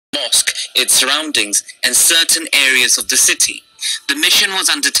mosque, its surroundings, and certain areas of the city. The mission was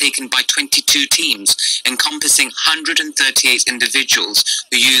undertaken by 22 teams, encompassing 138 individuals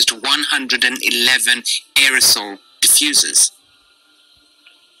who used 111 aerosol diffusers.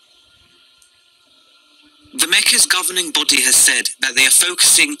 The Mecca's governing body has said that they are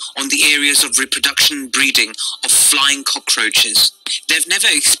focusing on the areas of reproduction and breeding of flying cockroaches. They've never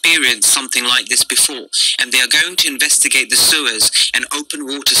experienced something like this before, and they are going to investigate the sewers and open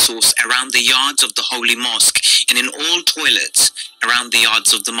water source around the yards of the Holy Mosque and in all toilets around the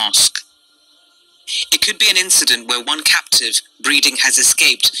yards of the mosque. It could be an incident where one captive breeding has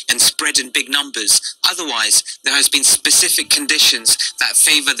escaped and spread in big numbers. Otherwise, there has been specific conditions that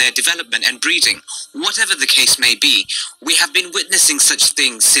favor their development and breeding. Whatever the case may be, we have been witnessing such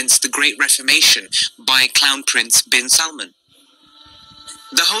things since the Great Reformation by Crown Prince bin Salman.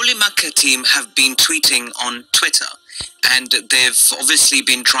 The Holy Mecca team have been tweeting on Twitter, and they've obviously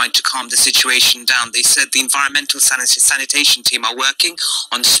been trying to calm the situation down. They said the environmental sanitation team are working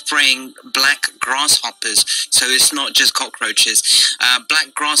on spraying black grasshoppers, so it's not just cockroaches.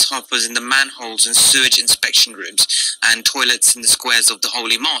 Black grasshoppers in the manholes and sewage inspection rooms and toilets in the squares of the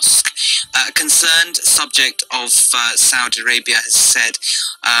Holy Mosque. A concerned subject of Saudi Arabia has said,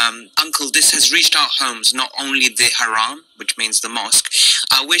 "Uncle, this has reached our homes, not only the Haram," which means the mosque.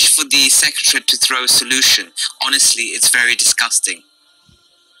 "I wish for the Secretary to throw a solution. Honestly, it's very disgusting."